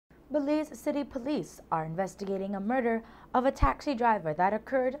Belize City police are investigating a murder of a taxi driver that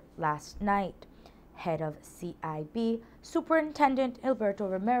occurred last night. Head of CIB, Superintendent Gilberto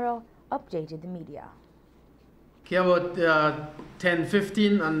Romero, updated the media. Okay, about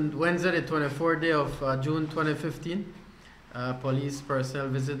 10:15 on Wednesday, the 24th day of June 2015, police personnel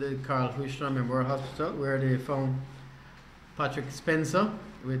visited Carl Huishner Memorial Hospital, where they found Patrick Spencer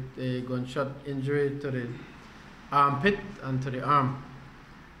with a gunshot injury to the armpit and to the arm.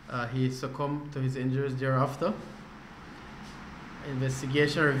 He succumbed to his injuries thereafter.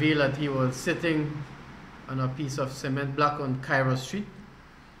 Investigation revealed that he was sitting on a piece of cement block on Cairo Street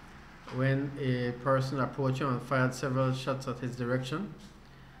when a person approached him and fired several shots at his direction,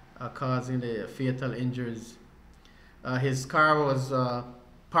 causing the fatal injuries. His car was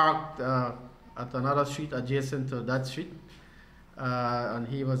parked at another street adjacent to that street, and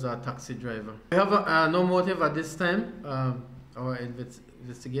he was a taxi driver. We have no motive at this time. Our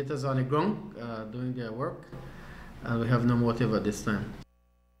investigators are on the ground doing their work, and we have no motive at this time.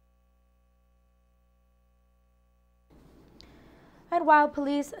 And while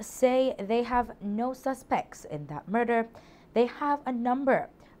police say they have no suspects in that murder, they have a number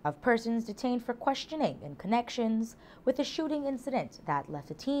of persons detained for questioning in connections with a shooting incident that left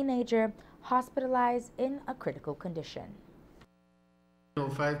a teenager hospitalized in a critical condition.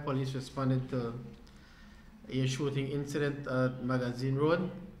 5 police responded to a shooting incident at Magazine Road.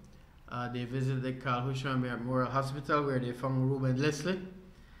 They visited the Carl Huishner Memorial Hospital, where they found Ruben Leslie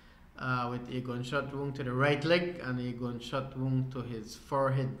with a gunshot wound to the right leg and a gunshot wound to his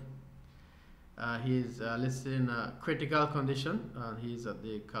forehead. He is listed in a critical condition, and he is at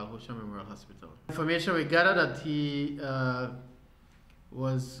the Carl Huishner Memorial Hospital. Information we gathered that he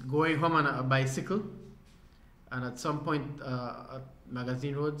was going home on a bicycle, and at some point at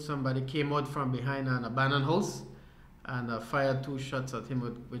Magazine Road, somebody came out from behind an abandoned house and fired 2 shots at him,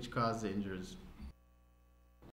 which caused the injuries.